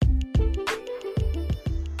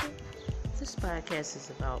podcast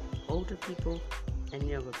is about older people and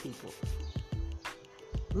younger people.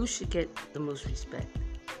 Who should get the most respect?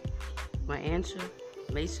 My answer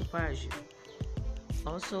may surprise you.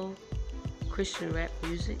 Also, Christian rap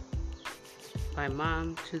music by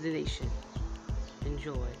Mom to the Nation.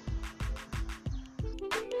 Enjoy.